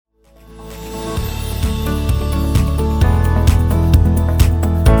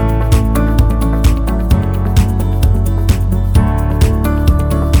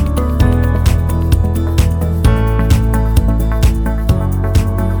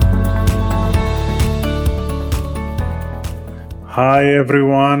Hi,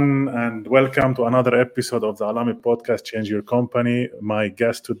 everyone, and welcome to another episode of the Alami podcast, Change Your Company. My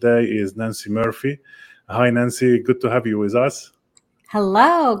guest today is Nancy Murphy. Hi, Nancy. Good to have you with us.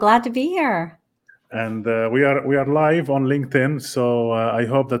 Hello, glad to be here. And we are live on LinkedIn, so I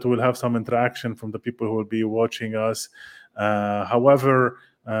hope that we'll have some interaction from the people who will be watching us. However,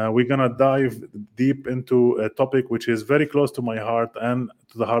 we're gonna dive deep into a topic which is very close to my heart and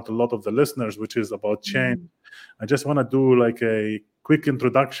to the heart of a lot of the listeners, which is about change. I just want to do like a quick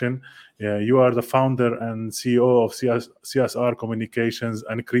introduction. You are the founder and CEO of CSR Communications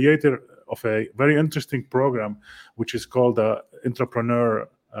and creator of a very interesting program, which is called the Entrepreneur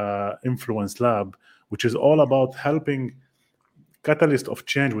Influence Lab, which is all about helping catalyst of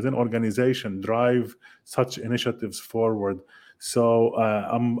change within organization drive such initiatives forward. So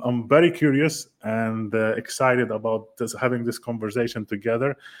I'm very curious and excited about having this conversation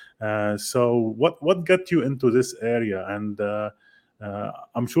together. So what got you into this area? And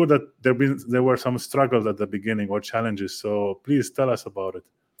I'm sure that there were some struggles at the beginning or challenges. So please tell us about it.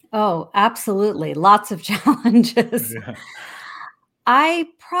 Oh, absolutely. Lots of challenges. Yeah. I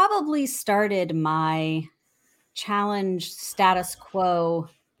probably started my challenge status quo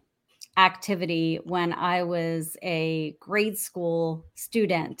activity when I was a grade school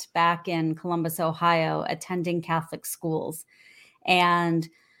student back in Columbus, Ohio, attending Catholic schools, and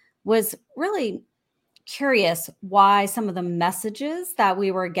was really curious why some of the messages that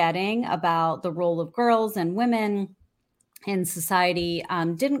we were getting about the role of girls and women in society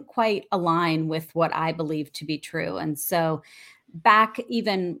didn't quite align with what I believed to be true. And so back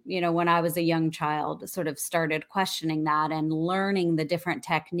even, when I was a young child, sort of started questioning that and learning the different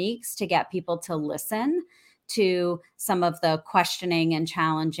techniques to get people to listen to some of the questioning and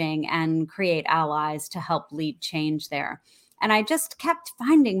challenging and create allies to help lead change there. And I just kept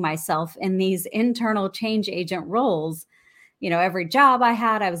finding myself in these internal change agent roles. Every job I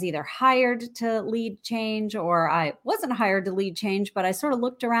had, I was either hired to lead change or I wasn't hired to lead change, but I sort of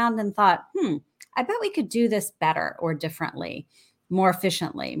looked around and thought, I bet we could do this better or differently, more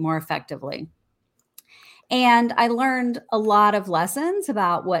efficiently, more effectively. And I learned a lot of lessons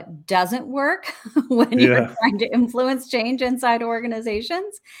about what doesn't work when you're Yeah. trying to influence change inside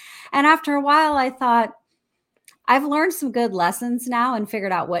organizations. And after a while, I thought, I've learned some good lessons now and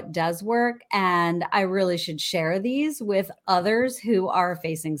figured out what does work. And I really should share these with others who are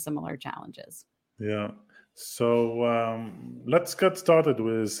facing similar challenges. Yeah. So let's get started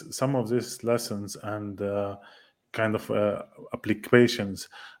with some of these lessons and kind of applications.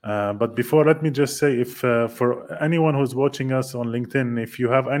 But before, let me just say, if for anyone who's watching us on LinkedIn, if you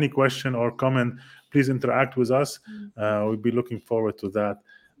have any question or comment, please interact with us. We'll be looking forward to that.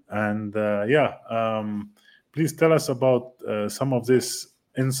 And please tell us about some of these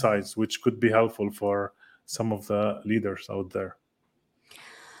insights which could be helpful for some of the leaders out there.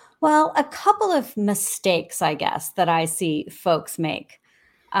 Well, a couple of mistakes, I guess, that I see folks make.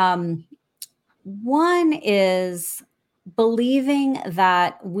 One is believing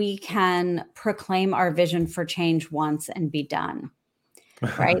that we can proclaim our vision for change once and be done,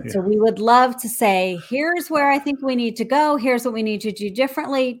 right? Yeah. So we would love to say, here's where I think we need to go. Here's what we need to do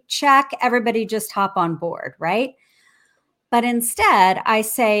differently. Check, everybody just hop on board, right? But instead, I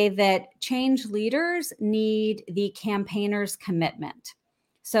say that change leaders need the campaigner's commitment.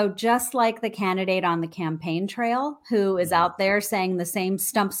 So just like the candidate on the campaign trail who is out there saying the same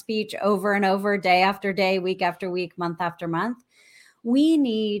stump speech over and over, day after day, week after week, month after month, we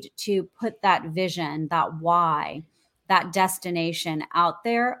need to put that vision, that why, that destination out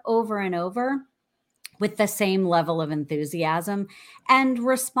there over and over with the same level of enthusiasm and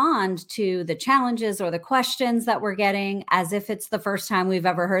respond to the challenges or the questions that we're getting as if it's the first time we've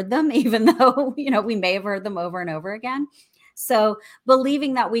ever heard them, even though, we may have heard them over and over again. So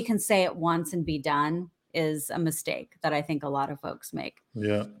believing that we can say it once and be done is a mistake that I think a lot of folks make.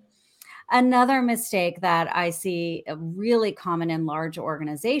 Yeah. Another mistake that I see really common in large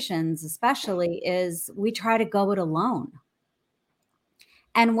organizations, especially, is we try to go it alone.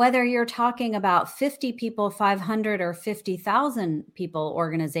 And whether you're talking about 50 people, 500 or 50,000 people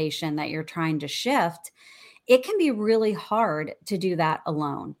organization that you're trying to shift, it can be really hard to do that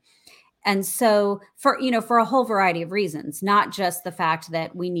alone. And so for a whole variety of reasons, not just the fact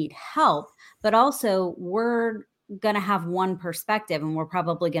that we need help, but also we're going to have one perspective and we're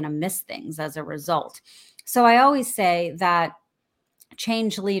probably going to miss things as a result. So I always say that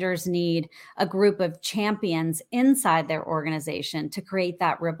change leaders need a group of champions inside their organization to create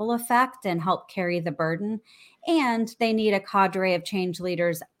that ripple effect and help carry the burden. And they need a cadre of change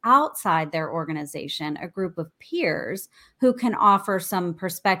leaders outside their organization, a group of peers who can offer some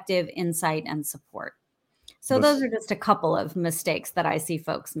perspective, insight, and support. So those are just a couple of mistakes that I see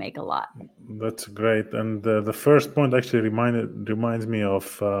folks make a lot. That's great. And the first point actually reminds me of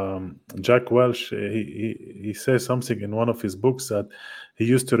Jack Welch. He says something in one of his books that he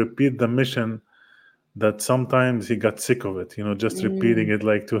used to repeat the mission, that sometimes he got sick of it, just repeating it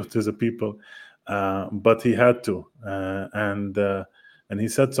like to the people. But he had to. And he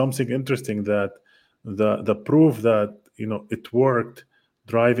said something interesting, that the proof that, it worked,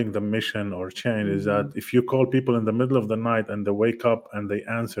 driving the mission or change, is that if you call people in the middle of the night and they wake up and they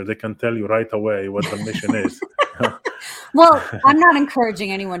answer, they can tell you right away what the mission is. Well, I'm not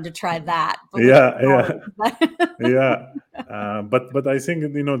encouraging anyone to try that. Yeah. But I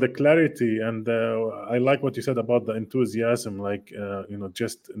think, the clarity, and I like what you said about the enthusiasm, like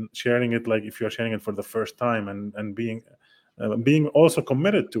just sharing it, like if you're sharing it for the first time, and being also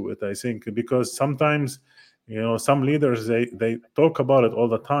committed to it. I think, because sometimes some leaders, they talk about it all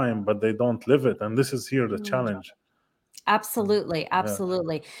the time, but they don't live it, and this is here the challenge. Absolutely.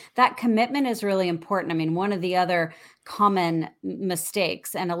 That commitment is really important. I mean, one of the other common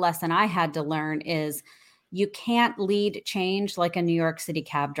mistakes and a lesson I had to learn is you can't lead change like a New York City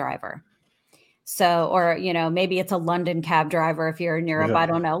cab driver. So, or, maybe it's a London cab driver if you're in Europe. I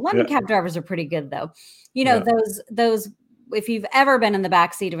don't know. London cab drivers are pretty good though. Those, if you've ever been in the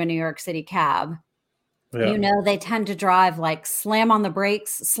backseat of a New York City cab, they tend to drive like slam on the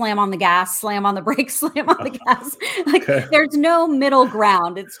brakes, slam on the gas, slam on the brakes, slam on the gas. Like there's no middle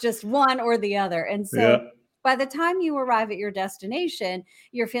ground. It's just one or the other. And so by the time you arrive at your destination,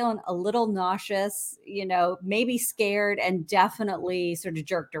 you're feeling a little nauseous, maybe scared, and definitely sort of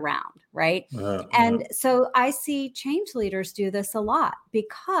jerked around. Right. And so I see change leaders do this a lot,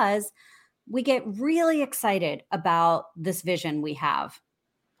 because we get really excited about this vision we have.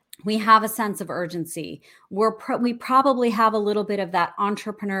 We have a sense of urgency. We probably have a little bit of that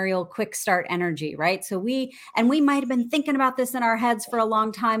entrepreneurial quick start energy, right? So we might have been thinking about this in our heads for a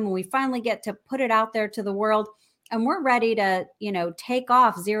long time, and we finally get to put it out there to the world, and we're ready to, take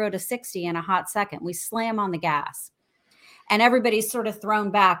off 0 to 60 in a hot second. We slam on the gas, and everybody's sort of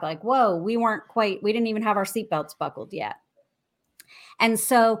thrown back like, whoa, we didn't even have our seatbelts buckled yet. And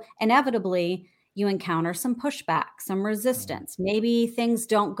so inevitably, you encounter some pushback, some resistance. Maybe things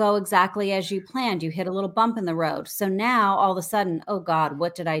don't go exactly as you planned. You hit a little bump in the road. So now all of a sudden, oh God,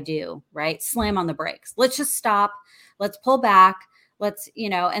 what did I do? Right? Slam on the brakes. Let's just stop. Let's pull back.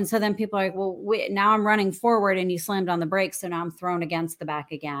 And so then people are like, well, now I'm running forward and you slammed on the brakes. So now I'm thrown against the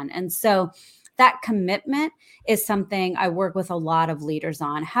back again. And so that commitment is something I work with a lot of leaders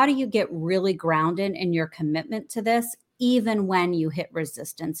on. How do you get really grounded in your commitment to this, even when you hit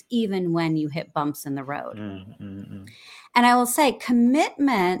resistance, even when you hit bumps in the road? And I will say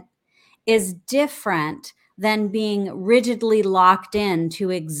commitment is different than being rigidly locked in to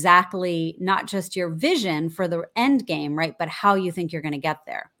exactly not just your vision for the end game, right? But how you think you're going to get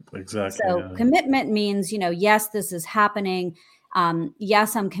there. Exactly. So commitment means, yes, this is happening.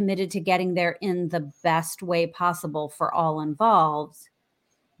 Yes, I'm committed to getting there in the best way possible for all involved,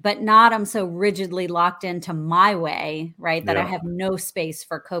 but not I'm so rigidly locked into my way, right, that I have no space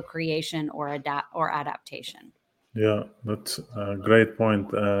for co-creation or adaptation. Yeah, that's a great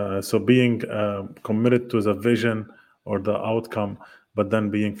point. So being committed to the vision or the outcome, but then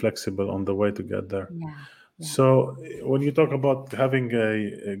being flexible on the way to get there. So when you talk about having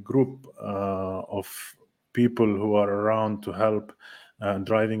a group of people who are around to help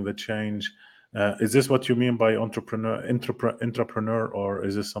driving the change, is this what you mean by intrapreneur, or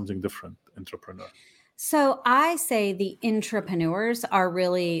is this something different, entrepreneur? So I say the intrapreneurs are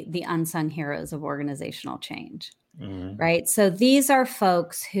really the unsung heroes of organizational change, right? So these are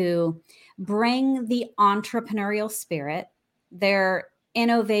folks who bring the entrepreneurial spirit. They're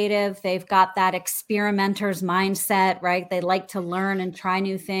innovative. They've got that experimenter's mindset, right? They like to learn and try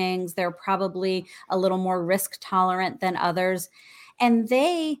new things. They're probably a little more risk tolerant than others. And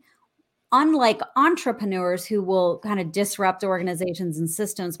they, unlike entrepreneurs who will kind of disrupt organizations and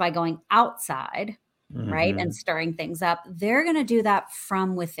systems by going outside, right, and stirring things up, they're going to do that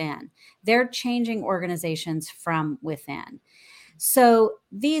from within. They're changing organizations from within. So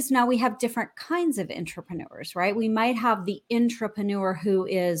now we have different kinds of intrapreneurs, right? We might have the intrapreneur who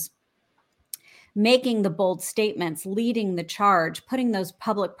is making the bold statements, leading the charge, putting those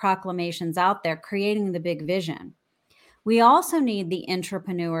public proclamations out there, creating the big vision. We also need the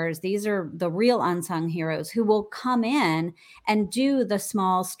intrapreneurs. These are the real unsung heroes who will come in and do the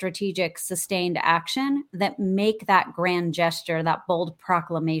small, strategic, sustained action that make that grand gesture, that bold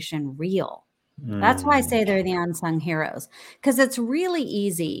proclamation real. That's why I say they're the unsung heroes, because it's really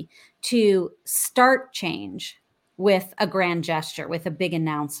easy to start change with a grand gesture, with a big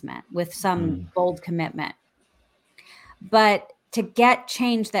announcement, with some bold commitment. But to get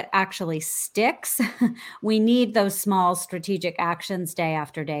change that actually sticks, we need those small strategic actions day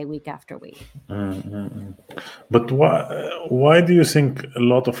after day, week after week. But why do you think a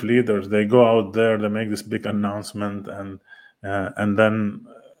lot of leaders, they go out there, they make this big announcement, and then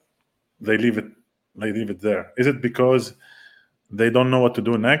they leave it there? Is it because they don't know what to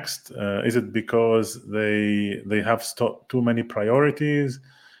do next? Is it because they have too many priorities?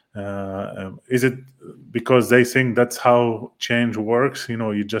 Is it because they think that's how change works?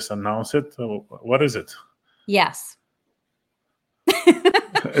 You just announce it. What is it? Yes.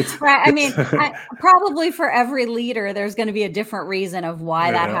 It's, Right. I mean, it's probably for every leader, there's going to be a different reason of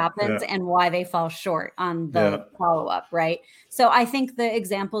why that yeah, happens yeah, and why they fall short on yeah, the follow-up, right? So I think the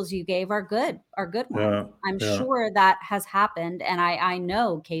examples you gave are good ones. yeah, I'm yeah, sure that has happened, and I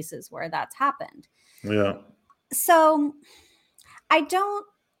know cases where that's happened. yeah. So I don't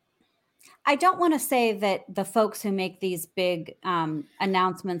want to say that the folks who make these big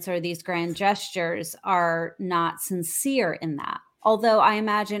announcements or these grand gestures are not sincere in that. Although I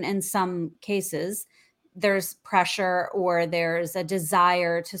imagine in some cases there's pressure or there's a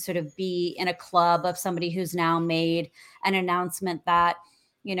desire to sort of be in a club of somebody who's now made an announcement that,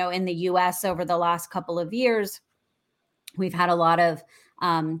 in the US over the last couple of years, we've had a lot of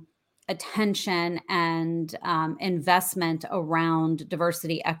attention and investment around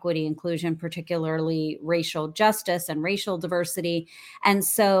diversity, equity, inclusion, particularly racial justice and racial diversity. And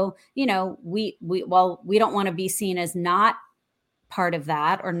so, we don't want to be seen as not part of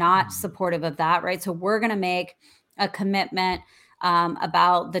that or not supportive of that, right? So we're going to make a commitment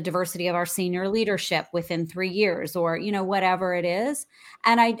about the diversity of our senior leadership within 3 years, or whatever it is.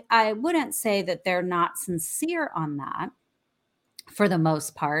 And I wouldn't say that they're not sincere on that for the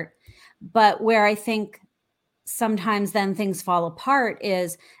most part. But where I think sometimes then things fall apart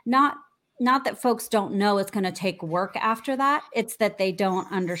is not that folks don't know it's going to take work after that. It's that they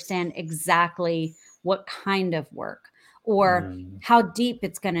don't understand exactly what kind of work or how deep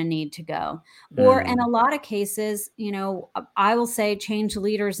it's going to need to go. Or in a lot of cases, I will say change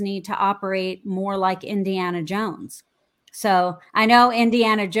leaders need to operate more like Indiana Jones. So I know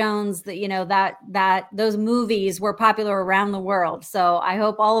Indiana Jones, that those movies were popular around the world. So I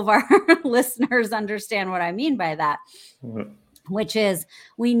hope all of our listeners understand what I mean by that, which is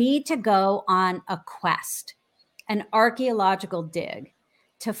we need to go on a quest, an archaeological dig,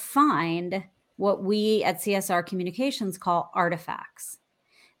 to find what we at CSR Communications call artifacts.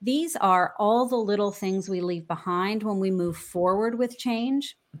 These are all the little things we leave behind when we move forward with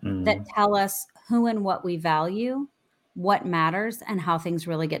change that tell us who and what we value, what matters, and how things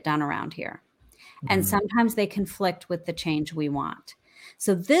really get done around here. And sometimes they conflict with the change we want.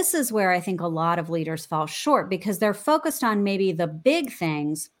 So this is where I think a lot of leaders fall short, because they're focused on maybe the big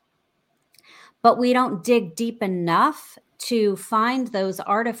things, but we don't dig deep enough to find those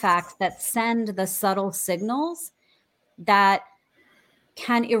artifacts that send the subtle signals that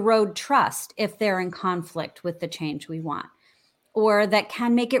can erode trust if they're in conflict with the change we want, or that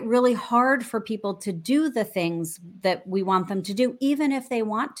can make it really hard for people to do the things that we want them to do, even if they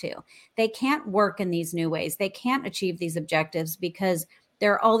want to. They can't work in these new ways. They can't achieve these objectives because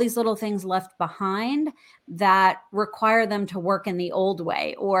there are all these little things left behind that require them to work in the old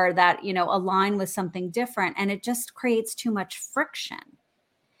way, or that, align with something different. And it just creates too much friction.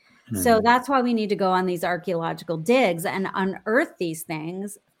 So that's why we need to go on these archaeological digs and unearth these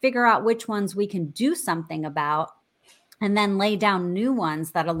things, figure out which ones we can do something about, and then lay down new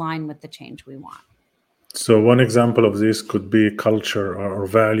ones that align with the change we want. So one example of this could be culture or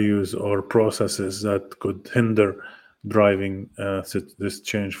values or processes that could hinder driving this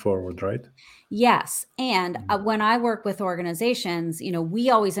change forward, right? Yes. And when I work with organizations, we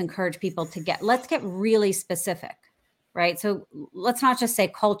always encourage people to let's get really specific, right? So let's not just say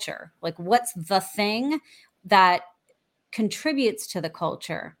culture, like what's the thing that contributes to the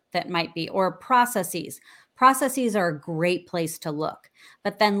culture that might be, or processes. Processes are a great place to look,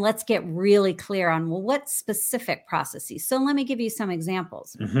 but then let's get really clear on, well, what specific processes? So let me give you some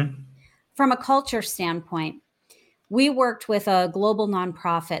examples. From a culture standpoint, we worked with a global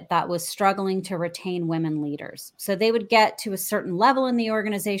nonprofit that was struggling to retain women leaders. So they would get to a certain level in the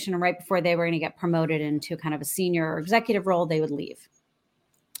organization, and right before they were going to get promoted into kind of a senior or executive role, they would leave.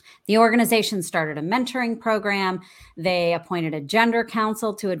 The organization started a mentoring program. They appointed a gender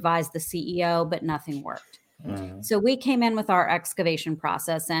council to advise the CEO, but nothing worked. So we came in with our excavation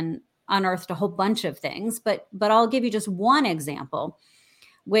process and unearthed a whole bunch of things, but I'll give you just one example,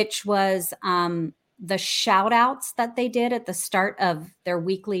 which was the shout outs that they did at the start of their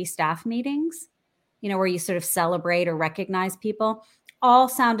weekly staff meetings, where you sort of celebrate or recognize people, all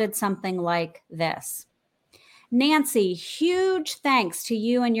sounded something like this. Nancy, huge thanks to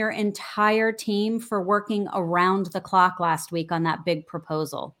you and your entire team for working around the clock last week on that big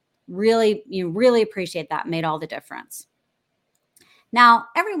proposal. Really appreciate that. Made all the difference. Now,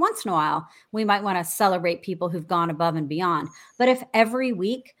 every once in a while, we might want to celebrate people who've gone above and beyond. But if every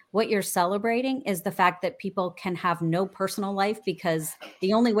week what you're celebrating is the fact that people can have no personal life because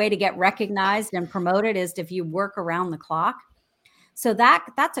the only way to get recognized and promoted is if you work around the clock. So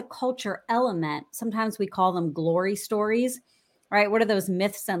that's a culture element. Sometimes we call them glory stories, right? What are those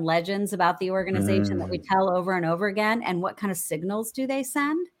myths and legends about the organization that we tell over and over again? And what kind of signals do they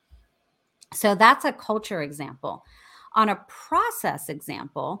send? So that's a culture example. On a process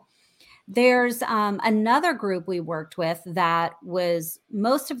example, there's another group we worked with that was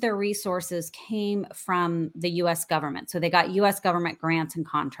most of their resources came from the US government. So they got US government grants and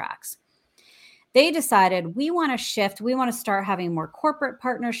contracts. They decided we want to shift. We want to start having more corporate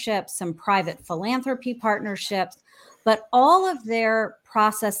partnerships, some private philanthropy partnerships, but all of their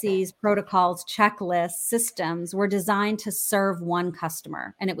processes, protocols, checklists, systems were designed to serve one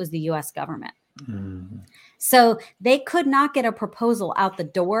customer, and it was the US government. So they could not get a proposal out the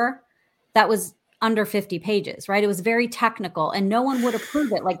door that was under 50 pages, right? It was very technical and no one would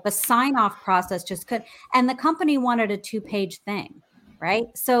approve it. Like the sign-off process just could, and the company wanted a 2-page thing, right?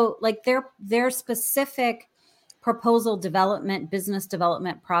 So like their specific proposal development, business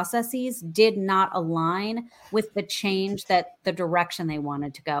development processes did not align with the change that the direction they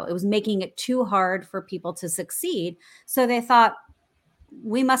wanted to go. It was making it too hard for people to succeed. So they thought,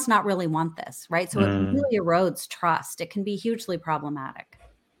 we must not really want this, right? So it really erodes trust. It can be hugely problematic.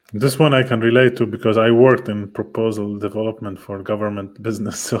 This one I can relate to because I worked in proposal development for government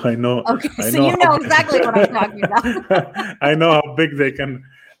business, so I know. Okay, so you know exactly what I'm talking about. I know how big they can,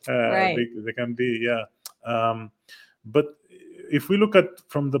 Right. they can be. Yeah, but if we look at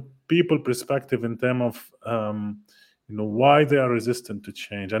from the people perspective in terms of why they are resistant to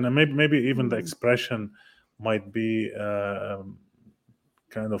change, and maybe even the expression might be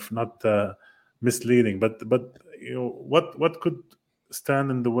kind of not misleading, but what could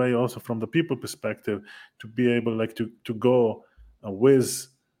stand in the way also from the people perspective to be able to go with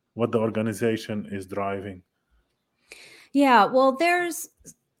what the organization is driving? Yeah, well,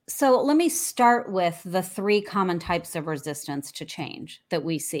 so let me start with the 3 common types of resistance to change that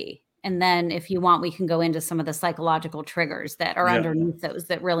we see. And then if you want, we can go into some of the psychological triggers that are underneath those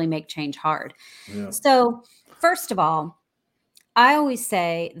that really make change hard. So first of all, I always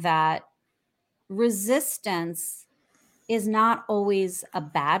say that resistance is not always a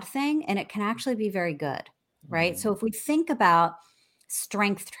bad thing, and it can actually be very good, right? So if we think about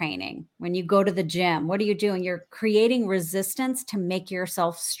strength training, when you go to the gym, what are you doing? You're creating resistance to make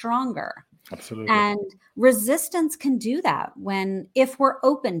yourself stronger. Absolutely. And resistance can do that if we're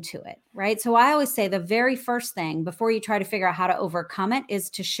open to it, right? So I always say the very first thing before you try to figure out how to overcome it is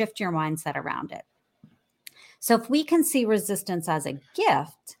to shift your mindset around it. So if we can see resistance as a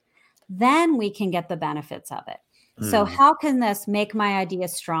gift, then we can get the benefits of it. So how can this make my idea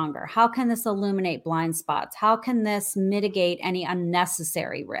stronger? How can this illuminate blind spots? How can this mitigate any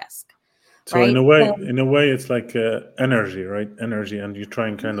unnecessary risk? So right? in a way, it's like energy, right? Energy, and you're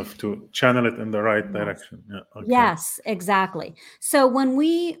trying kind of to channel it in the right direction. Yeah. Okay. Yes, exactly. So when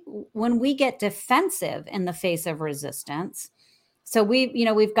we get defensive in the face of resistance, so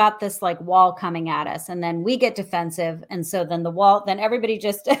we've got this like wall coming at us, and then we get defensive, and so then then everybody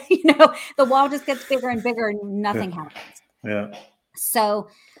just the wall just gets bigger and bigger, and nothing happens. Yeah. So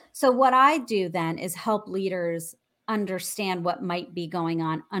what I do then is help leaders understand what might be going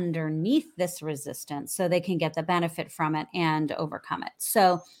on underneath this resistance so they can get the benefit from it and overcome it.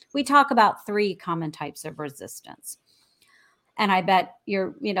 So we talk about 3 common types of resistance. And I bet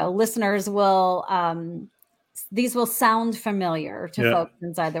your listeners will these will sound familiar to folks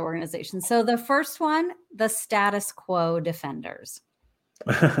inside the organization. So the first one, the status quo defenders.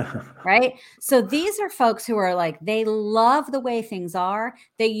 Right? So these are folks who are like, they love the way things are.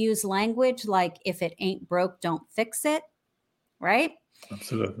 They use language like, if it ain't broke, don't fix it. Right?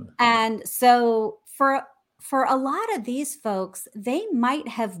 Absolutely. And so for a lot of these folks, they might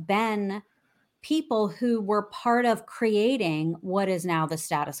have been people who were part of creating what is now the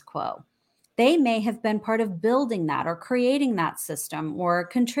status quo. They may have been part of building that or creating that system or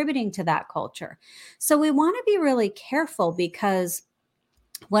contributing to that culture. So we want to be really careful, because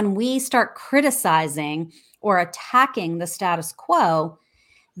when we start criticizing or attacking the status quo,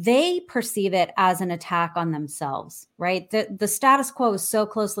 they perceive it as an attack on themselves, right? The status quo is so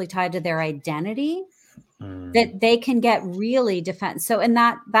closely tied to their identity that they can get really defensive. So, and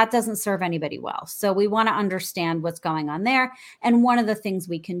that doesn't serve anybody well. So we want to understand what's going on there. And one of the things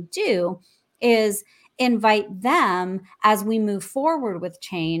we can do is invite them as we move forward with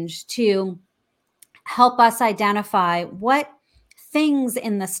change to help us identify what things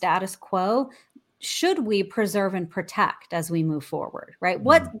in the status quo should we preserve and protect as we move forward, right?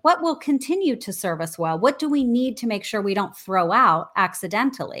 What will continue to serve us well? What do we need to make sure we don't throw out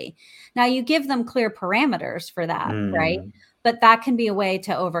accidentally? Now, you give them clear parameters for that, right? But that can be a way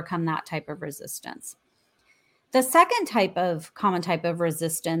to overcome that type of resistance. The second common type of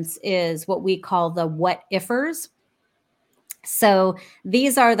resistance is what we call the what-ifers. So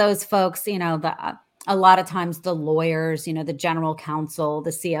these are those folks, a lot of times the lawyers, the general counsel,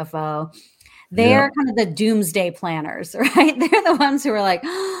 the CFO, they're kind of the doomsday planners, right? They're the ones who are like,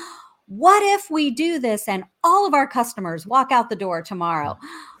 what if we do this and all of our customers walk out the door tomorrow?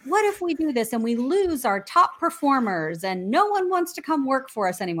 What if we do this and we lose our top performers and no one wants to come work for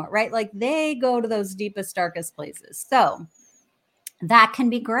us anymore, right? Like they go to those deepest, darkest places. So that can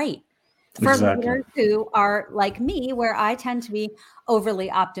be great for leaders who are like me, where I tend to be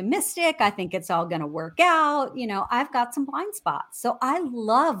overly optimistic. I think it's all going to work out. I've got some blind spots. So I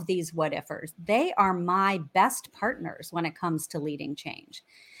love these what-ifers. They are my best partners when it comes to leading change.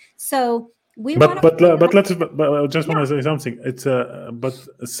 So I just want to say something. It's but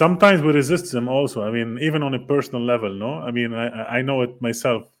sometimes we resist them also. I mean, even on a personal level, no. I mean, I know it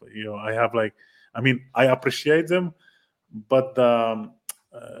myself. I have I appreciate them, but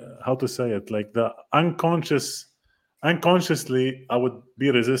how to say it? Like the unconsciously, I would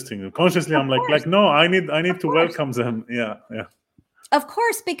be resisting it. Consciously, I'm like, no, I need to welcome them. Yeah. Of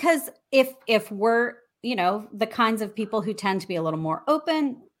course, because if we're the kinds of people who tend to be a little more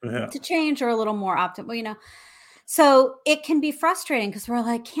open to change or a little more optimal, so it can be frustrating because we're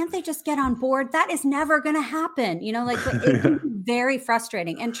like, can't they just get on board? That is never going to happen. It can be very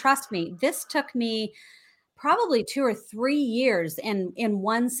frustrating. And trust me, this took me probably 2 or 3 years in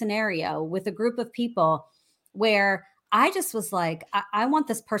one scenario with a group of people where I just was like, I want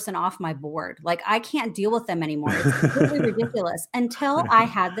this person off my board. Like, I can't deal with them anymore. It's completely ridiculous, until I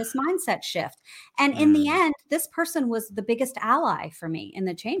had this mindset shift. And in the end, this person was the biggest ally for me in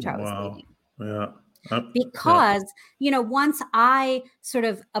the change I was leading. Yeah. Because, once I sort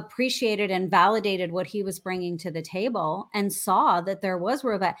of appreciated and validated what he was bringing to the table and saw that there was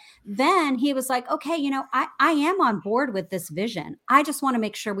robot, then he was like, okay, I am on board with this vision. I just want to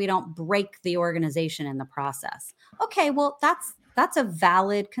make sure we don't break the organization in the process. Okay, well, that's a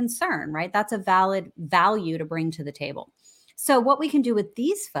valid concern, right? That's a valid value to bring to the table. So what we can do with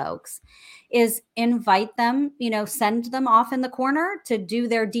these folks is invite them, send them off in the corner to do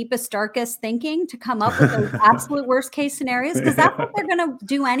their deepest, darkest thinking, to come up with those absolute worst case scenarios, because that's what they're going to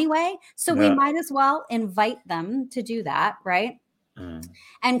do anyway. So we might as well invite them to do that, right?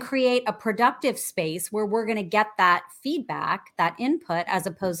 And create a productive space where we're going to get that feedback, that input, as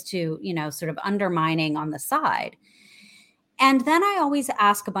opposed to, sort of undermining on the side. And then I always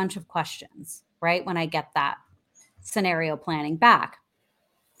ask a bunch of questions, right? When I get that scenario planning back,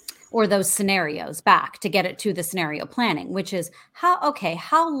 or those scenarios back, to get it to the scenario planning, which is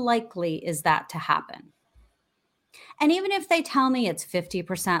how likely is that to happen? And even if they tell me it's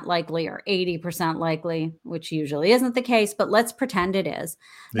 50% likely or 80% likely, which usually isn't the case, but let's pretend it is,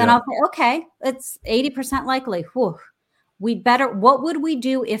 then I'll say, okay, it's 80% likely. Whew, what would we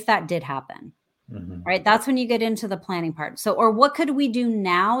do if that did happen? Right? That's when you get into the planning part. So, or what could we do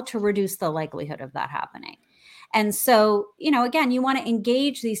now to reduce the likelihood of that happening? And so, again, you want to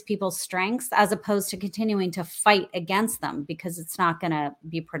engage these people's strengths as opposed to continuing to fight against them, because it's not going to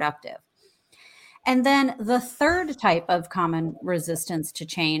be productive. And then the third type of common resistance to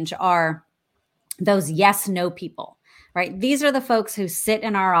change are those yes-no people, right? These are the folks who sit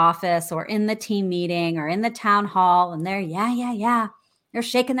in our office or in the team meeting or in the town hall, and they're, yeah. They're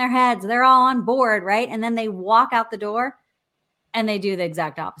shaking their heads. They're all on board, right? And then they walk out the door and they do the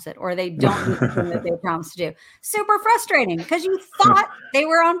exact opposite, or they don't do the thing that they promised to do. Super frustrating, because you thought they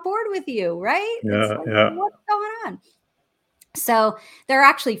were on board with you, right? What's going on? So there are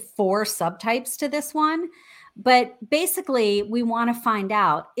actually 4 subtypes to this one. But basically, we want to find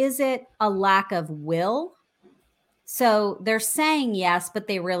out, is it a lack of will? So they're saying yes, but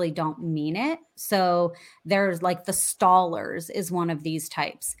they really don't mean it. So there's like the stallers is one of these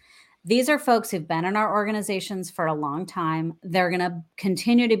types. These are folks who've been in our organizations for a long time. They're going to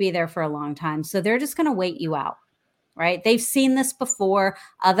continue to be there for a long time. So they're just going to wait you out, right? They've seen this before.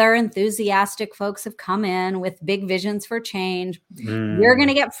 Other enthusiastic folks have come in with big visions for change. You're going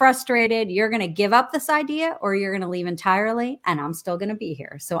to get frustrated. You're going to give up this idea, or you're going to leave entirely, and I'm still going to be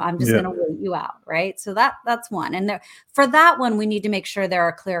here. So I'm just going to wait you out, right? So that's one. And for that one, we need to make sure there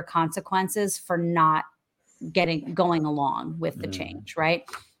are clear consequences for not going along with the change, right?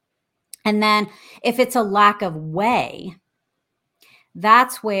 And then if it's a lack of way,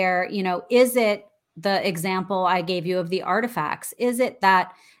 that's where, is it the example I gave you of the artifacts? Is it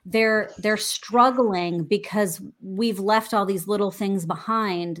that they're struggling because we've left all these little things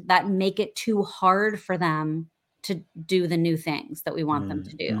behind that make it too hard for them to do the new things that we want them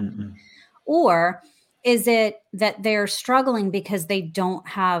to do? Or is it that they're struggling because they don't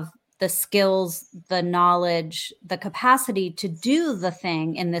have the skills, the knowledge, the capacity to do the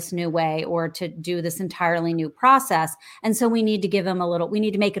thing in this new way or to do this entirely new process? And so we need to give them we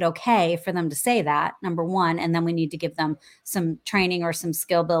need to make it okay for them to say that, number one. And then we need to give them some training or some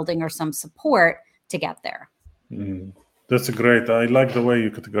skill building or some support to get there. That's great. I like the way you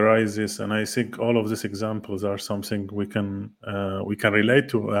categorize this, and I think all of these examples are something we can relate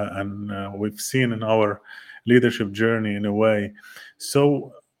to, and we've seen in our leadership journey in a way.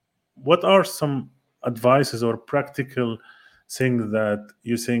 So, what are some advices or practical things that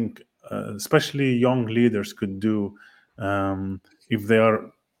you think, especially young leaders, could do if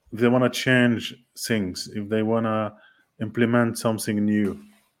they want to change things, if they want to implement something new?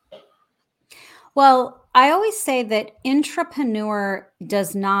 Well, I always say that intrapreneur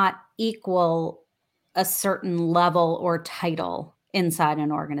does not equal a certain level or title inside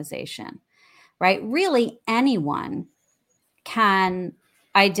an organization, right? Really, anyone can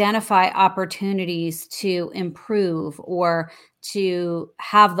identify opportunities to improve or to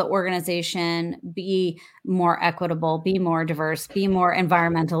have the organization be more equitable, be more diverse, be more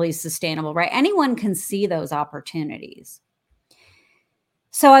environmentally sustainable, right? Anyone can see those opportunities.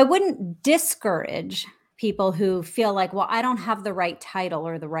 So I wouldn't discourage people who feel like, well, I don't have the right title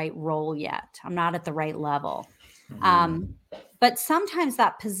or the right role yet. I'm not at the right level. But sometimes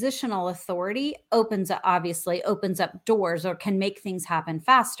that positional authority obviously opens up doors or can make things happen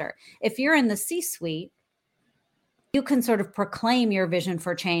faster. If you're in the C-suite, you can sort of proclaim your vision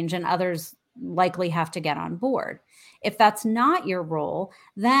for change and others likely have to get on board. If that's not your role,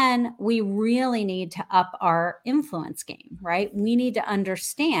 then we really need to up our influence game, right? We need to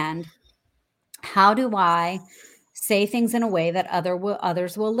understand, how do I say things in a way that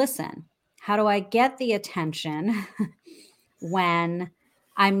others will listen? How do I get the attention when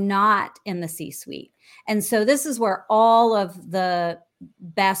I'm not in the C-suite? And so this is where all of the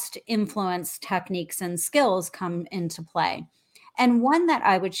best influence techniques and skills come into play. And one that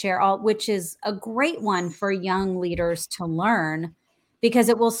I would share, which is a great one for young leaders to learn, because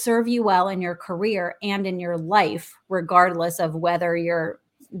it will serve you well in your career and in your life, regardless of whether you're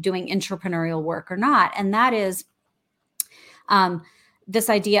doing entrepreneurial work or not. And that is this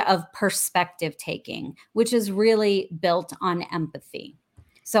idea of perspective taking, which is really built on empathy.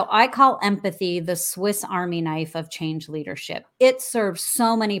 So I call empathy the Swiss Army knife of change leadership. It serves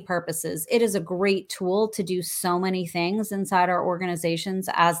so many purposes. It is a great tool to do so many things inside our organizations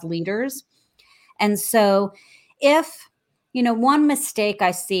as leaders. And so if, one mistake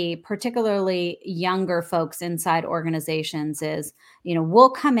I see, particularly younger folks inside organizations, is,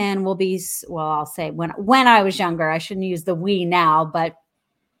 we'll come in, I'll say when I was younger, I shouldn't use the we now, but,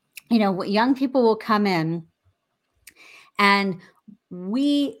 young people will come in and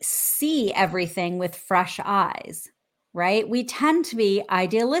we see everything with fresh eyes, right? We tend to be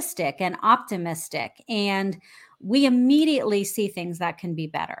idealistic and optimistic, and we immediately see things that can be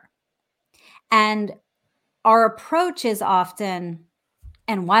better. And our approach is often,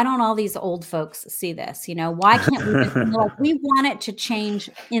 and why don't all these old folks see this? Why can't we just, we want it to change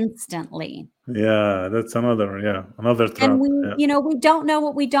instantly. Yeah, that's another trap. And we don't know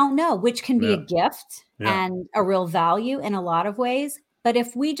what we don't know, which can be a gift Yeah. and a real value in a lot of ways. But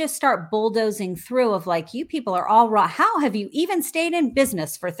if we just start bulldozing through of like, you people are all raw, how have you even stayed in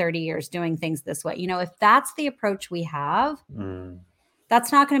business for 30 years doing things this way? If that's the approach we have,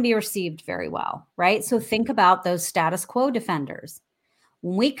 that's not going to be received very well, right? So think about those status quo defenders.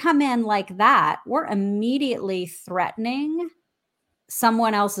 When we come in like that, we're immediately threatening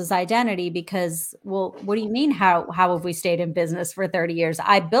someone else's identity because, well, what do you mean? How have we stayed in business for 30 years?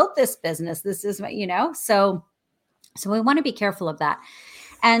 I built this business. This is what, so we want to be careful of that.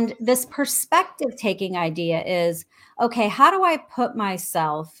 And this perspective taking idea is, okay, how do I put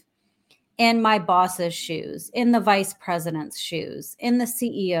myself in my boss's shoes, in the vice president's shoes, in the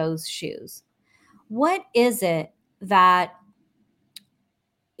CEO's shoes? What is it that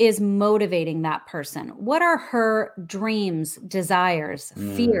is motivating that person? What are her dreams, desires,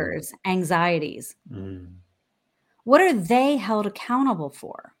 fears, anxieties? What are they held accountable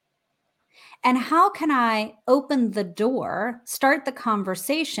for? And how can I open the door, start the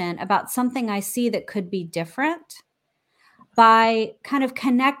conversation about something I see that could be different by kind of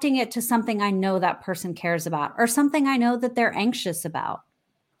connecting it to something I know that person cares about, or something I know that they're anxious about,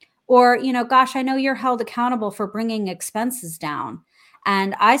 Or, gosh, I know you're held accountable for bringing expenses down.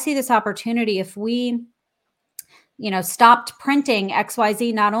 And I see this opportunity. If we, stopped printing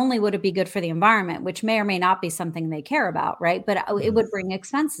XYZ, not only would it be good for the environment, which may or may not be something they care about, right? But it would bring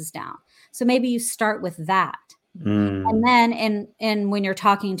expenses down. So maybe you start with that. And then and when you're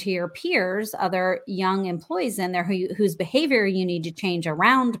talking to your peers, other young employees in there whose behavior you need to change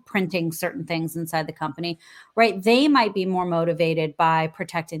around printing certain things inside the company, right? They might be more motivated by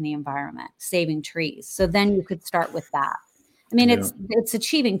protecting the environment, saving trees. So then you could start with that. I mean, it's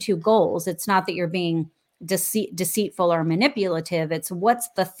achieving two goals. It's not that you're being deceitful or manipulative. It's what's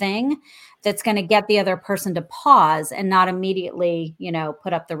the thing that's going to get the other person to pause and not immediately,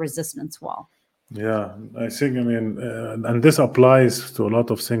 put up the resistance wall. Yeah, I think, and this applies to a lot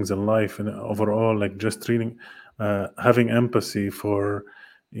of things in life and overall, like just treating, having empathy for,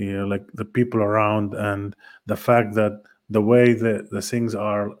 like the people around, and the fact that the way the things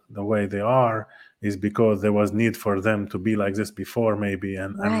are the way they are is because there was need for them to be like this before, maybe,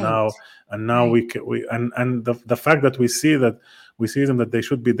 and now Right. and the fact that we see them that they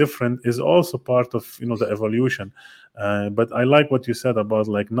should be different is also part of the evolution. But I like what you said about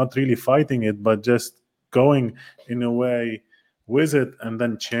like not really fighting it, but just going in a way with it and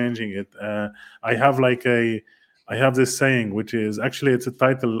then changing it. I have like I have this saying, which is actually it's a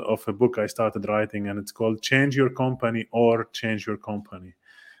title of a book I started writing, and it's called "Change Your Company or Change Your Company."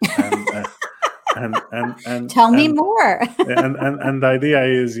 And Tell me more. and the idea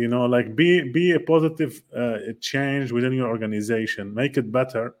is, like be a positive change within your organization, make it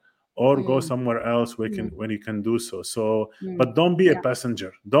better, or go Mm, somewhere else mm, when you can do so. mm. But don't be a Yeah.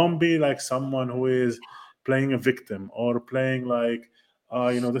 passenger, don't be like someone who is playing a victim or playing like,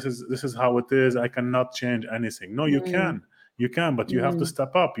 this is how it is, I cannot change anything. No, Mm, you can, but you have to mm.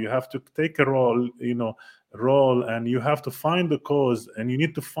 step up, you have to take a role, and you have to find the cause, and you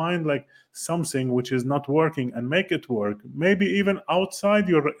need to find like something which is not working and make it work, maybe even outside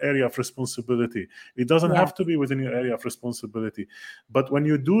your area of responsibility. It doesn't have to Yes. be within your area of responsibility, but when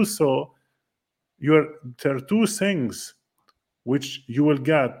you do so, there are two things which you will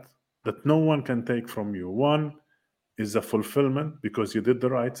get that no one can take from you. One is the fulfillment because you did the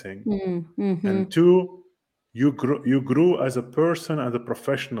right thing, and Mm-hmm. two, you grew as a person and a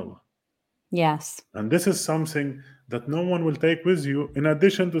professional. Yes. And this is something that no one will take with you, in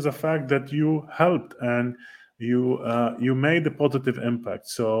addition to the fact that you helped and you made a positive impact.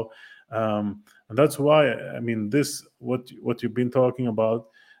 So and that's why, this what you've been talking about,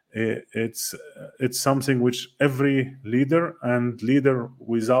 it's something which every leader and leader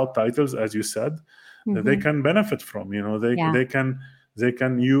without titles, as you said, that they Mm-hmm. can benefit from. They Yeah. they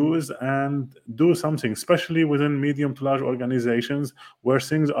can use and do something, especially within medium to large organizations where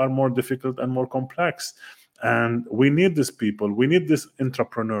things are more difficult and more complex. And we need these people, we need these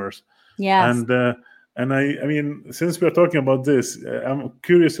entrepreneurs. Yes. And since we're talking about this, I'm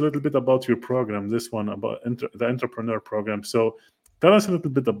curious a little bit about your program, this one about the entrepreneur program. So tell us a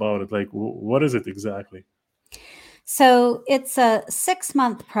little bit about it. Like, what is it exactly? So it's a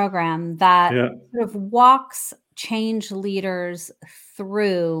 6-month program that Yeah. sort of walks change leaders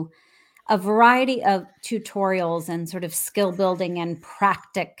through a variety of tutorials and sort of skill building and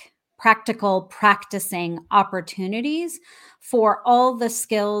practical practicing opportunities for all the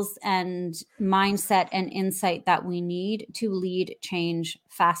skills and mindset and insight that we need to lead change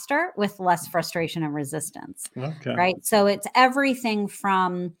faster with less frustration and resistance. Okay. Right. So it's everything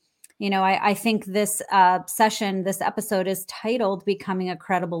from, I think this this episode is titled Becoming a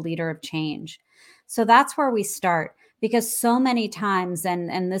Credible Leader of Change. So that's where we start, because so many times,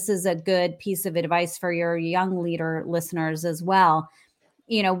 and this is a good piece of advice for your young leader listeners as well,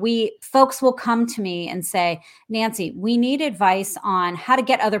 folks will come to me and say, Nancy, we need advice on how to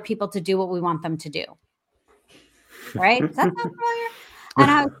get other people to do what we want them to do. Right? Does that sound familiar?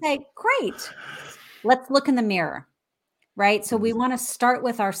 And I would say, great, let's look in the mirror. Right? So we want to start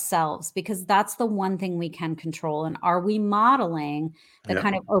with ourselves, because that's the one thing we can control. And are we modeling the Yeah.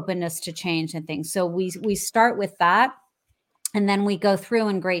 kind of openness to change and things? So we start with that. And then we go through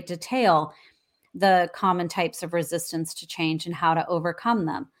in great detail the common types of resistance to change and how to overcome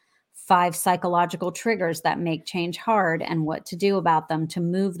them. 5 psychological triggers that make change hard and what to do about them to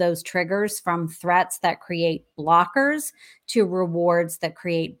move those triggers from threats that create blockers to rewards that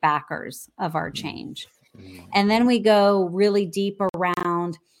create backers of our change. And then we go really deep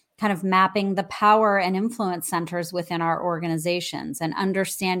around kind of mapping the power and influence centers within our organizations and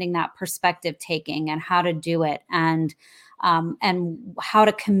understanding that perspective taking and how to do it, and how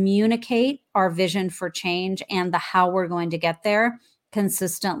to communicate our vision for change and the how we're going to get there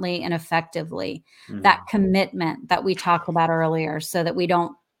consistently and effectively. That commitment that we talked about earlier, so that we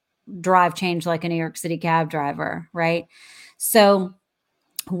don't drive change like a New York City cab driver, right? So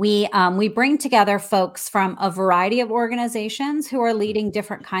we bring together folks from a variety of organizations who are leading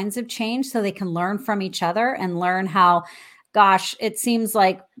different kinds of change so they can learn from each other and learn how, gosh, it seems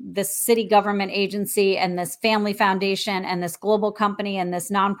like this city government agency and this family foundation and this global company and this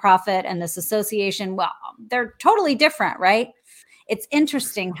nonprofit and this association, well, they're totally different, right? It's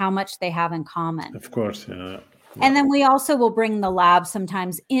interesting how much they have in common. Of course, yeah. And then we also will bring the lab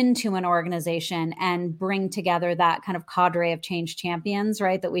sometimes into an organization and bring together that kind of cadre of change champions,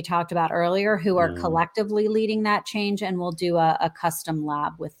 right, that we talked about earlier, who are collectively leading that change, and we'll do a custom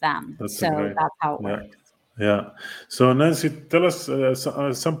lab with them. That's so great. that's how it works. Yeah. So Nancy, tell us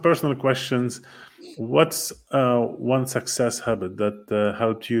some personal questions. What's one success habit that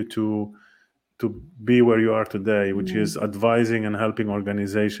helped you to be where you are today, which is advising and helping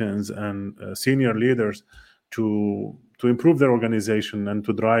organizations and senior leaders to improve their organization and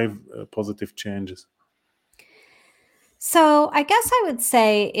to drive positive changes? So I guess I would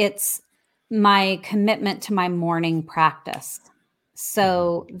say it's my commitment to my morning practice.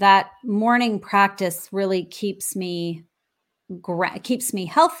 So that morning practice really keeps me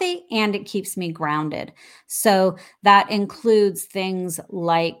healthy, and it keeps me grounded. So that includes things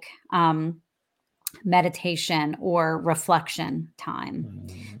like meditation or reflection time.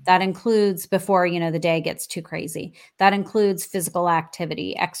 That includes before, the day gets too crazy. That includes physical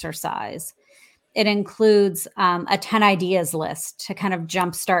activity, exercise. It includes a 10 ideas list to kind of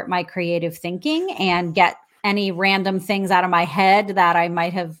jumpstart my creative thinking and get any random things out of my head that I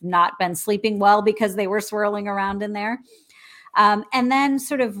might have not been sleeping well because they were swirling around in there. And then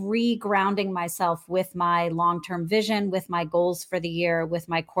sort of re-grounding myself with my long-term vision, with my goals for the year, with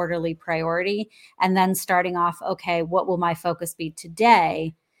my quarterly priority, and then starting off, okay, what will my focus be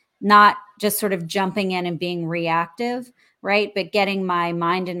today? Not just sort of jumping in and being reactive, right? But getting my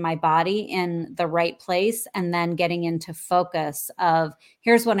mind and my body in the right place, and then getting into focus of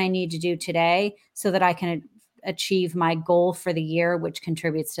here's what I need to do today so that I can achieve my goal for the year, which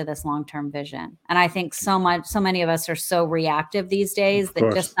contributes to this long-term vision. And I think so many of us are so reactive these days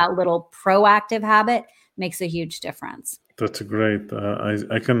that just that little proactive habit makes a huge difference. That's great.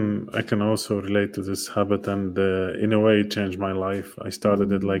 I can also relate to this habit, and in a way, it changed my life. I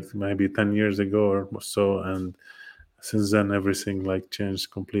started it like maybe 10 years ago or so, and since then everything like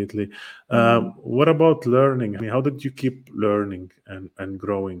changed completely. What about learning? I mean, how did you keep learning and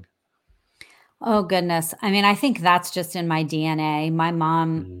growing? Oh, goodness. I mean, I think that's just in my DNA. My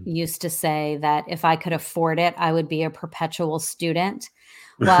mom used to say that if I could afford it, I would be a perpetual student.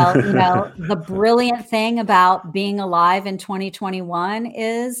 Well, the brilliant thing about being alive in 2021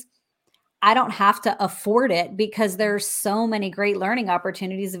 is I don't have to afford it because there's so many great learning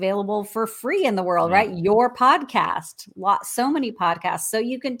opportunities available for free in the world, right? Your podcast, so many podcasts. So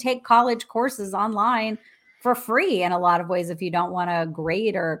you can take college courses online for free in a lot of ways if you don't want a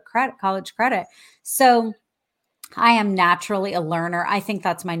grade or college credit. So I am naturally a learner. I think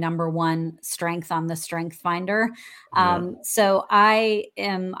that's my number one strength on the Strength Finder. So I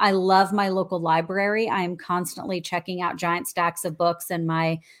love my local library. I am constantly checking out giant stacks of books, and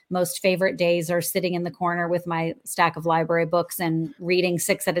my most favorite days are sitting in the corner with my stack of library books and reading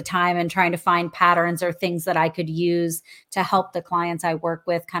 6 at a time and trying to find patterns or things that I could use to help the clients I work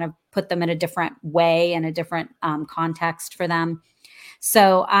with kind of put them in a different way and a different context for them.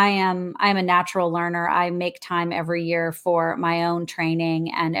 So I'm a natural learner. I make time every year for my own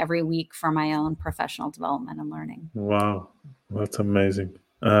training and every week for my own professional development and learning. Wow, that's amazing.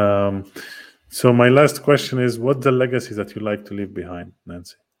 So my last question is, what's the legacy that you like to leave behind,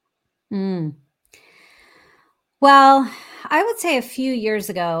 Nancy? Well, I would say a few years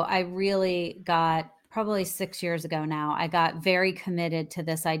ago, I really got, probably 6 years ago now, I got very committed to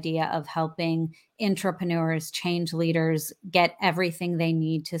this idea of helping entrepreneurs, change leaders get everything they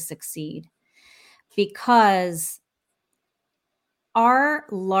need to succeed. Because our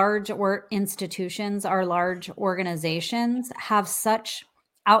large institutions, our large organizations have such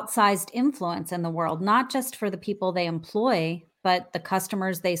outsized influence in the world, not just for the people they employ, but the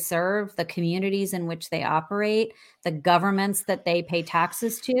customers they serve, the communities in which they operate, the governments that they pay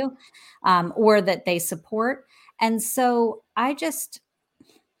taxes to, or that they support. And so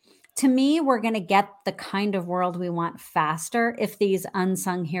to me, we're going to get the kind of world we want faster if these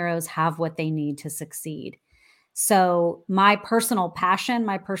unsung heroes have what they need to succeed. So my personal passion,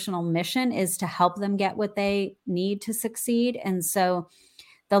 my personal mission is to help them get what they need to succeed. And so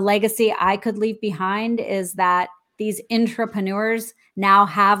the legacy I could leave behind is that these entrepreneurs now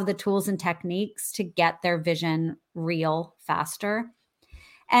have the tools and techniques to get their vision real faster.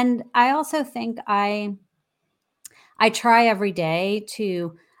 And I also think I try every day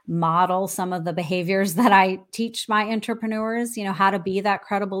to model some of the behaviors that I teach my entrepreneurs, how to be that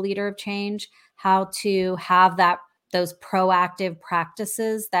credible leader of change, how to have those proactive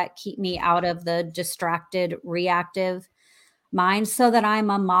practices that keep me out of the distracted, reactive mind, so that I'm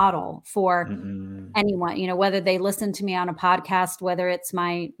a model for anyone, whether they listen to me on a podcast, whether it's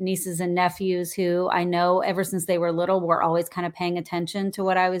my nieces and nephews who I know ever since they were little were always kind of paying attention to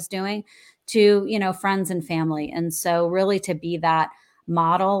what I was doing, to, friends and family. And so really to be that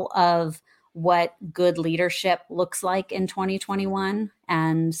model of what good leadership looks like in 2021.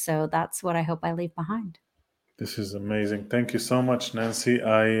 And so that's what I hope I leave behind. This is amazing. Thank you so much, Nancy.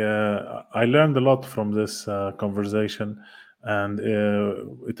 I learned a lot from this conversation, and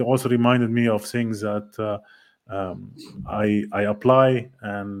it also reminded me of things that I apply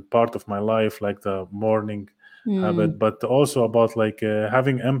and part of my life, like the morning habit, but also about like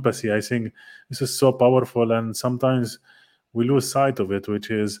having empathy. I think this is so powerful, and sometimes we lose sight of it,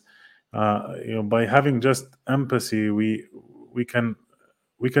 which is by having just empathy, we can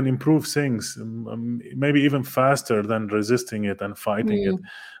improve things, maybe even faster than resisting it and fighting it.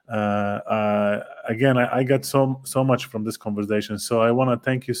 Again, I got so much from this conversation. So I want to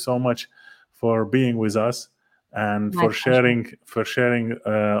thank you so much for being with us and My for sharing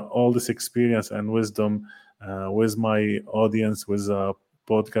all this experience and wisdom with my audience, with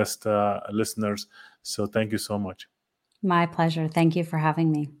podcast listeners. So thank you so much. My pleasure. Thank you for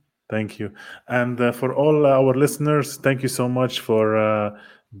having me. Thank you. And for all our listeners, thank you so much for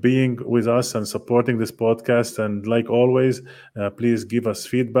being with us and supporting this podcast. And like always, please give us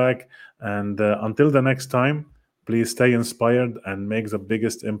feedback. And until the next time, please stay inspired and make the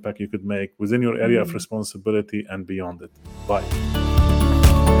biggest impact you could make within your area of responsibility and beyond it. Bye.